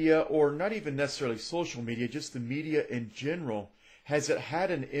social media, or not even necessarily social media, just the media in general, has it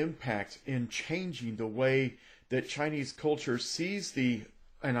had an impact in changing the way that Chinese culture sees the,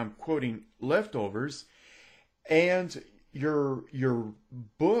 and I'm quoting, leftovers? And your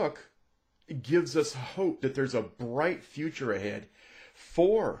book gives us hope that there's a bright future ahead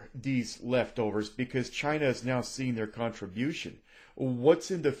for these leftovers because China is now seeing their contribution. What's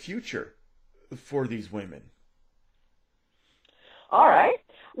in the future for these women? All right.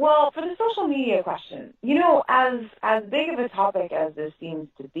 Well, for the social media question, as big of a topic as this seems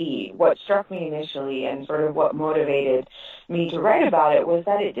to be, what struck me initially and sort of what motivated me to write about it was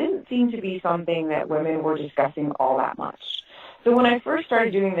that it didn't seem to be something that women were discussing all that much. So when I first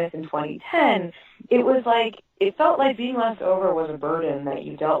started doing this in 2010, it felt like being left over was a burden that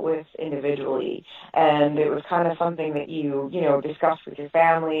you dealt with individually, and it was kind of something that you discussed with your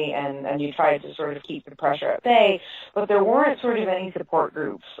family, and you tried to sort of keep the pressure at bay, but there weren't sort of any support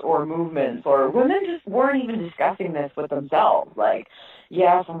groups or movements, or women just weren't even discussing this with themselves, like,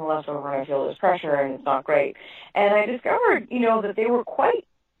 yes, I'm a leftover and I feel this pressure and it's not great. And I discovered, that they were quite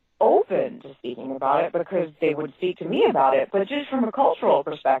open to speaking about it because they would speak to me about it, but just from a cultural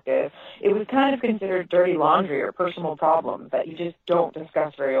perspective, it was kind of considered dirty laundry or personal problems that you just don't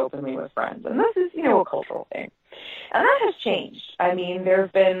discuss very openly with friends. And this is, a cultural thing. And that has changed. I mean, there's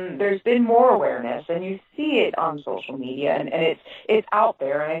been more awareness, and you see it on social media, and it's out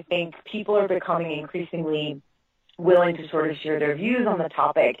there, and I think people are becoming increasingly willing to sort of share their views on the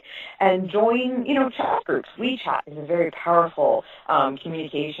topic and join, chat groups. WeChat is a very powerful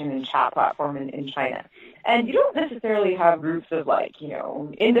communication and chat platform in China. And you don't necessarily have groups of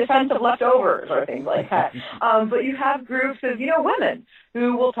in defense of leftovers or things like that. But you have groups of, women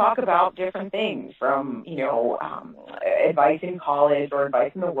who will talk about different things from, advice in college or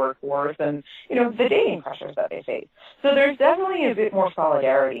advice in the workforce and, the dating pressures that they face. So there's definitely a bit more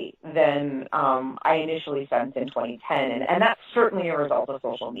solidarity than I initially sensed in 2010. And that's certainly a result of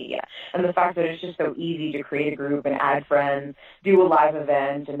social media. And the fact that it's just so easy to create a group and add friends, do a live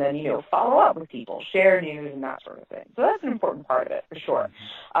event, and then, follow up with people, share news and that sort of thing. So that's an important part of it, for sure.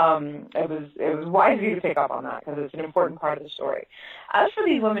 It was wise of you to pick up on that because it's an important part of the story. As for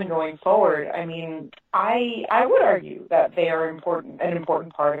these women going forward, I mean, I would argue that they are an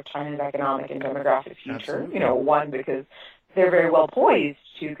important part of China's economic and demographic future. Absolutely. One, because they're very well poised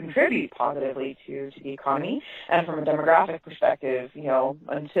to contribute positively to the economy. And from a demographic perspective,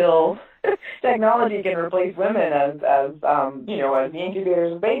 until technology can replace women as the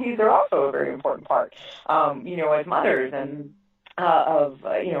incubators of babies, they're also a very important part, as mothers and of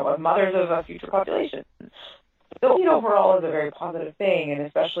mothers of a future population. So, overall is a very positive thing, and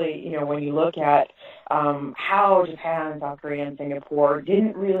especially, when you look at how Japan, South Korea, and Singapore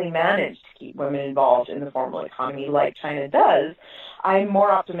didn't really manage to keep women involved in the formal economy like China does, I'm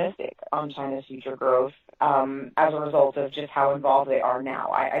more optimistic on China's future growth as a result of just how involved they are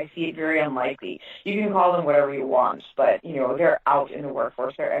now. I see it very unlikely. You can call them whatever you want, but, they're out in the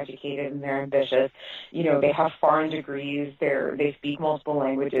workforce, they're educated, and they're ambitious. They have foreign degrees, they speak multiple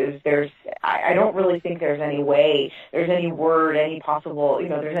languages. I don't really think there's any way, there's any way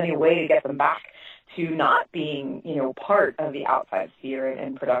to get them back to not being, part of the outside sphere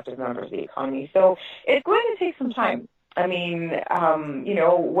and productive members of the economy. So it's going to take some time. I mean,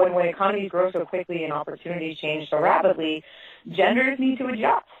 when economies grow so quickly and opportunities change so rapidly, genders need to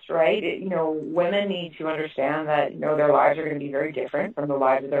adjust, right? Women need to understand that, their lives are going to be very different from the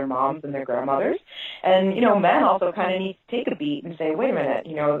lives of their moms and their grandmothers. And, men also kind of need to take a beat and say, wait a minute,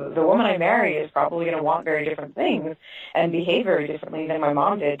 the woman I marry is probably going to want very different things and behave very differently than my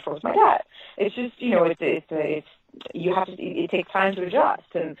mom did towards my dad. It's just, it takes time to adjust.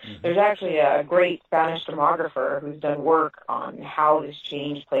 And there's actually a great Spanish demographer who's done work on how this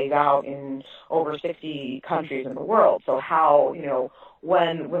change plays out in over 60 countries in the world. So how,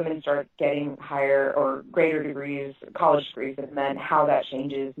 when women start getting higher or greater degrees, college degrees than men, how that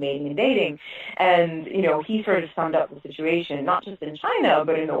changes mating and dating. And, he sort of summed up the situation, not just in China,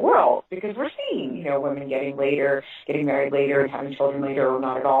 but in the world, because we're seeing, women getting married later and having children later or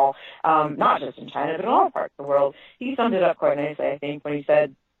not at all, not just in China, but in all parts of the world. He summed it up quite nicely, I think, when he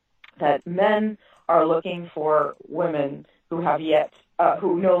said that men are looking for women who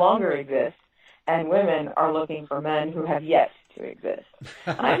no longer exist, and women are looking for men who have yet to exist.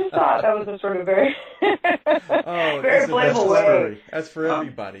 And I just thought that was a sort of very, very playful way. That's for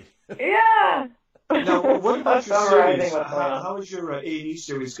everybody. Yeah. Now, what about your series? How is your A&E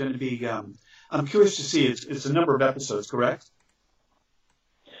series going to be? I'm curious to see. It's a number of episodes, correct?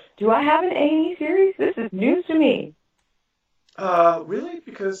 Do I have an A&E series? This is news to me. Really?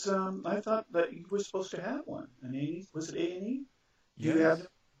 Because I thought that you were supposed to have one. An A&E? Was it A&E? Yes. You have?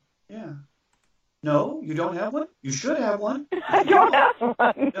 Yeah. No, you don't have one? You should have one. I don't have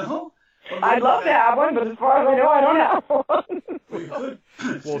one. No? Well, I'd love to have one, but as far as I know, I don't have one. Well, you could.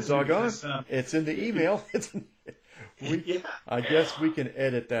 Well, doggone, it's in the email. I guess we can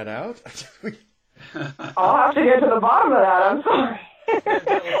edit that out. I'll have to get to the bottom of that. I'm sorry.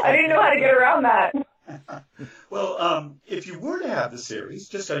 I didn't know how to get around that. Well, if you were to have the series,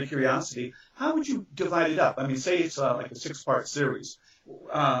 just out of curiosity, how would you divide it up? I mean, say it's like a 6-part series.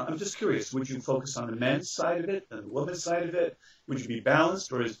 I'm just curious, would you focus on the men's side of it and the women's side of it? Would you be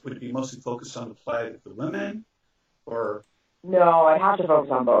balanced, or would it be mostly focused on the plight of the women? Or No, I'd have to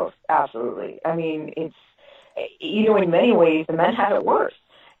focus on both, absolutely. I mean, it's, in many ways, the men have it worse.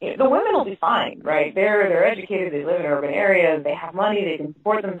 The women will be fine, right? They're educated, they live in urban areas, they have money, they can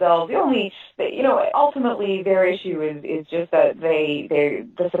support themselves. Ultimately their issue is just that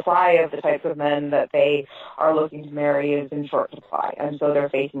the supply of the types of men that they are looking to marry is in short supply, and so they're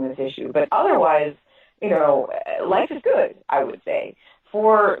facing this issue. But otherwise, life is good, I would say.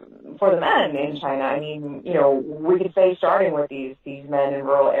 For the men in China, I mean, we could say, starting with these men in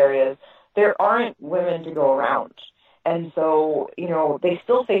rural areas, there aren't women to go around. And so, they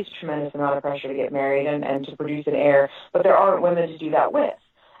still face a tremendous amount of pressure to get married and to produce an heir, but there aren't women to do that with.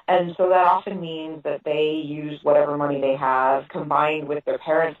 And so that often means that they use whatever money they have, combined with their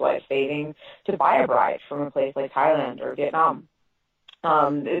parents' life savings, to buy a bride from a place like Thailand or Vietnam.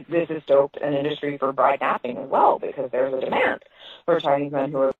 This has stoked an industry for bride napping as well, because there's a demand for Chinese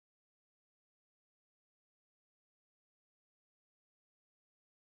men who are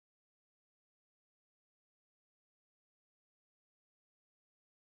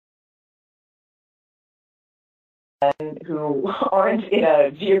who aren't in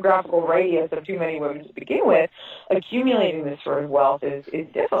a geographical radius of too many women to begin with. Accumulating this sort of wealth is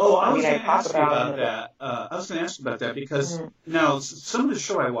difficult. Oh, I was going to ask you about that. I was going to ask you about that because now some of the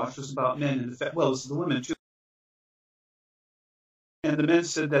show I watched was about men and it was the women too. And the men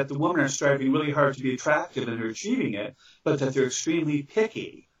said that the women are striving really hard to be attractive and are achieving it, but that they're extremely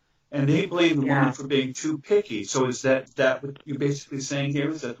picky. And they blame the woman for being too picky. So is that what you're basically saying here,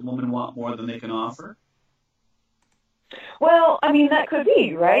 is that the women want more than they can offer? Well, I mean, that could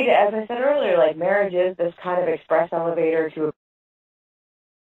be, right? As I said earlier, like, marriage is this kind of express elevator to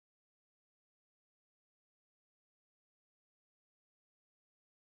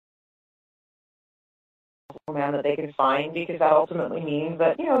a man that they can find, because that ultimately means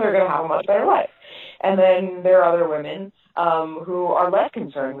that, they're going to have a much better life. And then there are other women who are less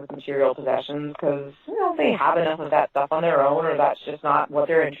concerned with material possessions because, they have enough of that stuff on their own, or that's just not what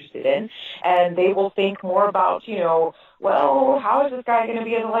they're interested in. And they will think more about, well, how is this guy going to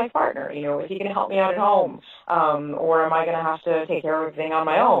be as a life partner? Is he going to help me out at home? Or am I going to have to take care of everything on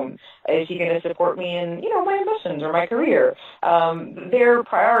my own? Is he going to support me in, my ambitions or my career? Their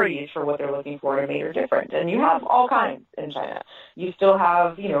priorities for what they're looking for in a mate are different. And you have all kinds in China. You still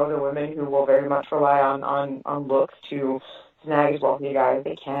have, the women who will very much rely on looks to snag as wealthy a guy as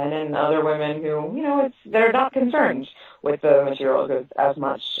they can, and other women who, they're not concerned with the material goods as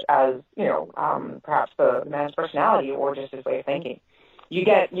much as, perhaps the man's personality or just his way of thinking. You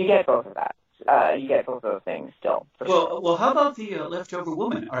get both of that. You get both of those things still. Well, how about the leftover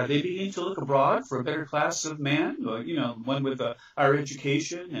woman? Are they beginning to look abroad for a better class of man, or, one with a higher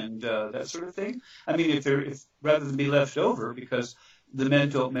education and that sort of thing? I mean, if rather than be left over because the men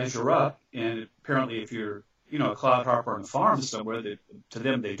don't measure up, and apparently if you're a clod harper on a farm somewhere, to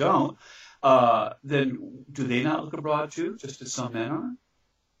them they don't, then do they not look abroad too, just as some men are?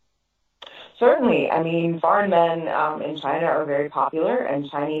 Certainly. I mean, foreign men in China are very popular, and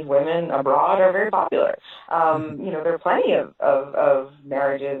Chinese women abroad are very popular. There are plenty of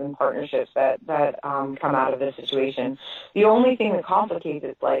marriages and partnerships that come out of this situation. The only thing that complicates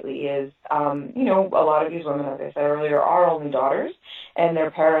it slightly is, a lot of these women, as I said earlier, are only daughters, and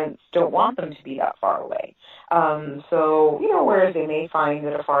their parents don't want them to be that far away. Whereas they may find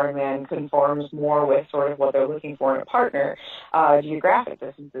that a foreign man conforms more with sort of what they're looking for in a partner, geographic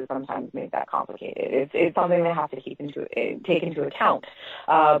distances sometimes make that complicated. It's something they have to take into account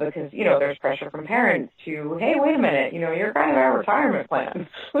because, there's pressure from parents to, hey, wait a minute, you're kind of our retirement plan.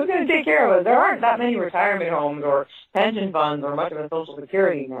 Who's going to take care of us? There aren't that many retirement homes or pension funds or much of a social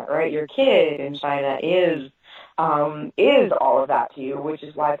security net, right? Your kid in China is all of that to you, which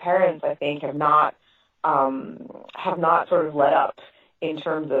is why parents, I think, have not sort of let up in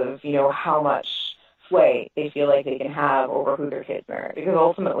terms of, how much sway they feel like they can have over who their kids marry. Because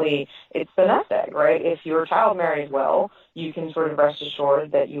ultimately, it's the nest egg, right? If your child marries well, you can sort of rest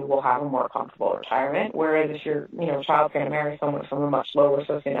assured that you will have a more comfortable retirement. Whereas if your, child's going to marry someone from a much lower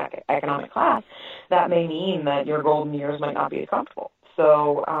socioeconomic class, that may mean that your golden years might not be as comfortable.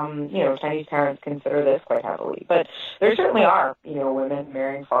 So, Chinese parents consider this quite heavily. But there certainly are, women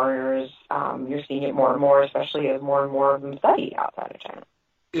marrying foreigners. You're seeing it more and more, especially as more and more of them study outside of China.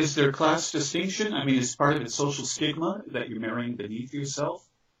 Is there class distinction? I mean, is part of it social stigma that you're marrying beneath yourself?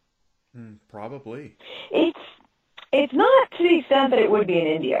 Probably. It's not to the extent that it would be in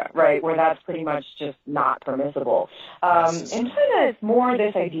India, right, where that's pretty much just not permissible. In China, it's more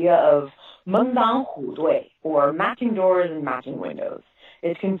this idea of 门当户对, or matching doors and matching windows.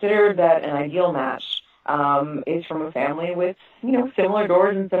 It's considered that an ideal match is from a family with, similar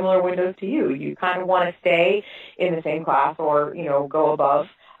doors and similar windows to you. You kind of want to stay in the same class or, go above,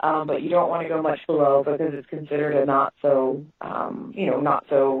 but you don't want to go much below because it's considered a not so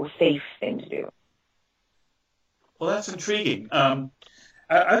safe thing to do. Well, that's intriguing. I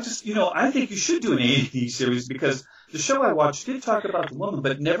think you should do an A&E series because the show I watched did talk about the woman,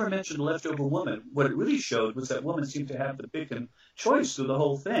 but never mentioned the leftover woman. What it really showed was that women seemed to have the pick and choice through the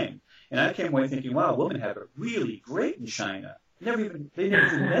whole thing. And I came away thinking, wow, women have it really great in China. They never even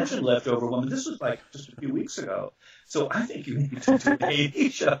mentioned leftover women. This was like just a few weeks ago. So I think you need to do an A&E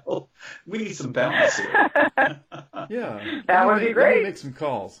show. We need some balance here. Yeah. That would be great. Make some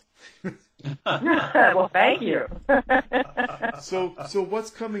calls. Well, thank you. So what's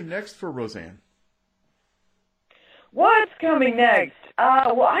coming next for Roseanne? What's coming next?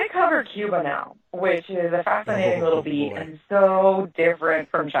 I cover Cuba now, which is a fascinating little beat and so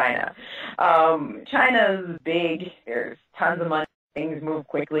different from China. China's big. There's tons of money. Things move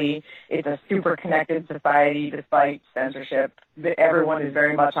quickly. It's a super connected society despite censorship. Everyone is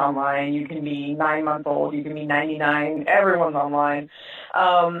very much online. You can be 9 months old. You can be 99. Everyone's online.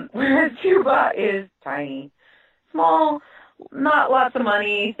 Whereas Cuba is tiny, small, not lots of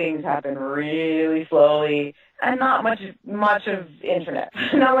money. Things happen really slowly. And not much of internet,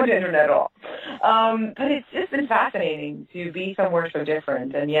 not much internet at all. But it's just been fascinating to be somewhere so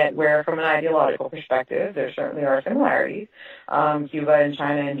different, and yet where, from an ideological perspective, there certainly are similarities. Cuba and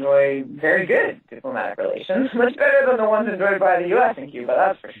China enjoy very good diplomatic relations, much better than the ones enjoyed by the U.S. and Cuba,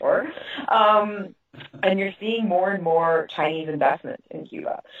 that's for sure. And you're seeing more and more Chinese investment in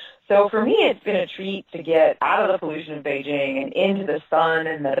Cuba. So for me, it's been a treat to get out of the pollution of Beijing and into the sun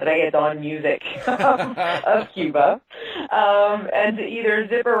and the reggaeton music of Cuba, and to either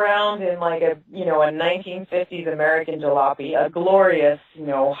zip around in like a 1950s American jalopy, a glorious,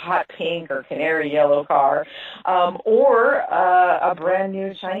 hot pink or canary yellow car, or a brand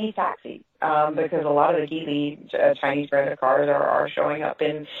new Chinese taxi. Because a lot of the Geely Chinese branded cars are showing up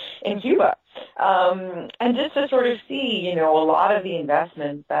in Cuba. And just to sort of see, a lot of the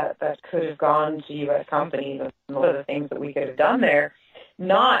investments that could have gone to U.S. companies and a lot of the things that we could have done there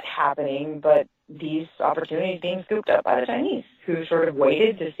not happening, but these opportunities being scooped up by the Chinese, who sort of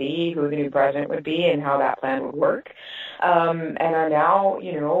waited to see who the new president would be and how that plan would work, and are now,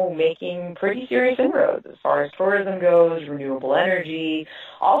 making pretty serious inroads as far as tourism goes, renewable energy,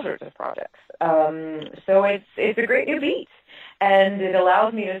 all sorts of projects. So it's a great new beat. And it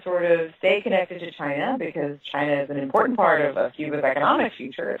allows me to sort of stay connected to China because China is an important part of Cuba's economic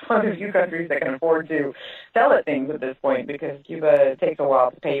future. It's one of the few countries that can afford to sell at things at this point because Cuba takes a while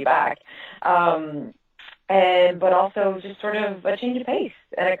to pay you back. But also just sort of a change of pace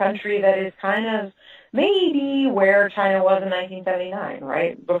and a country that is kind of maybe where China was in 1979,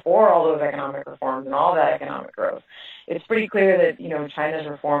 right? Before all those economic reforms and all that economic growth. It's pretty clear that, China's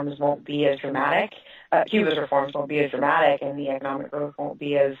reforms won't be as dramatic. Cuba's reforms won't be as dramatic, and the economic growth won't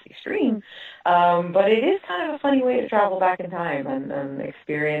be as extreme. But it is kind of a funny way to travel back in time and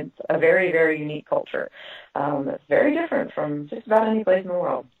experience a very, very unique culture that's very different from just about any place in the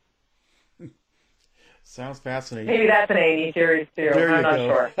world. Sounds fascinating. Maybe that's an A&E series, too. I'm not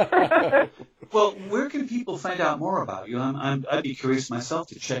sure. Well, where can people find out more about you? I'd be curious myself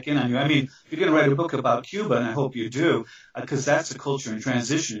to check in on you. I mean, you're going to write a book about Cuba, and I hope you do, because that's a culture in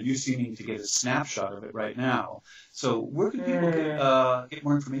transition, and you seem to get a snapshot of it right now. So where can people get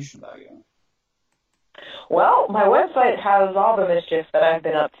more information about you? Well, my website has all the mischief that I've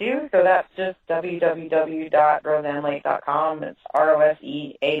been up to, so that's just www.roseannelake.com. It's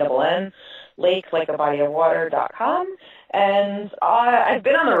ROSEANN, lake like a body of water.com. And I've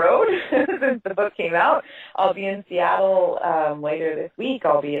been on the road since the book came out. I'll be in Seattle later this week.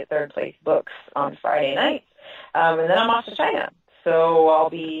 I'll be at Third Place Books on Friday night, and then I'm off to China. So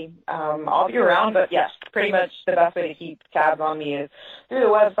I'll be around, but yes, pretty much the best way to keep tabs on me is through the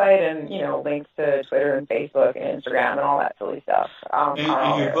website and, links to Twitter and Facebook and Instagram and all that silly stuff.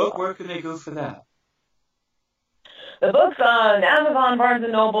 And your book, where can they go for that? The book's on Amazon, Barnes &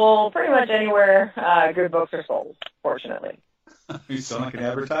 Noble, pretty much anywhere good books are sold, fortunately. You sound like an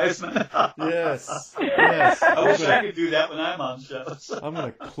advertisement. Yes. I wish I could do that when I'm on shows. I'm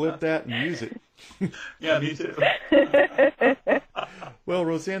going to clip that and use it. Yeah, me too. Well,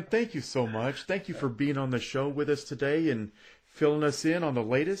 Roseanne, thank you so much. Thank you for being on the show with us today and filling us in on the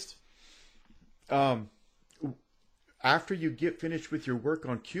latest. After you get finished with your work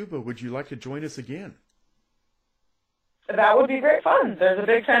on Cuba, would you like to join us again? That would be great fun. There's a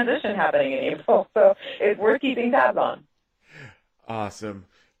big transition happening in April, so it's worth keeping tabs on. Awesome.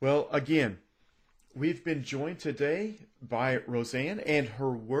 Well, again, we've been joined today by Roseanne, and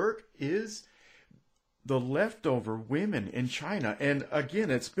her work is The Leftover Women in China. And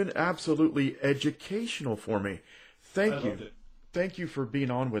again, it's been absolutely educational for me. Thank you. Thank you for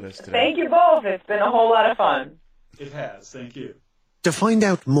being on with us today. Thank you both. It's been a whole lot of fun. It has. Thank you. To find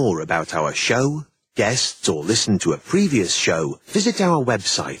out more about our show, guests, or listen to a previous show, visit our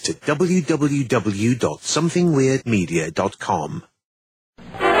website at www.somethingweirdmedia.com.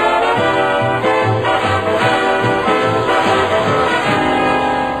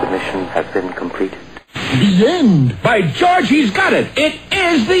 The mission has been completed. The end! By George, he's got it! It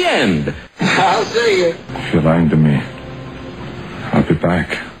is the end! I'll see you. If you're lying to me, I'll be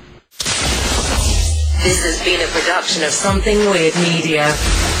back. This has been a production of Something Weird Media.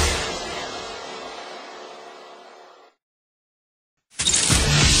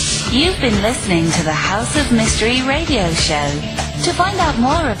 You've been listening to the House of Mystery radio show. To find out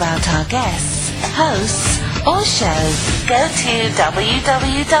more about our guests, hosts, or shows, go to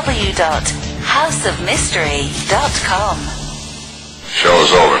www.houseofmystery.com.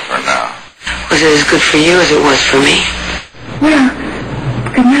 Show's over for now. Was it as good for you as it was for me? Well,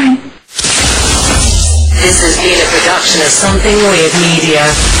 good night. This has been a production of Something Weird Media.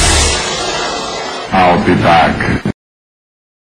 I'll be back.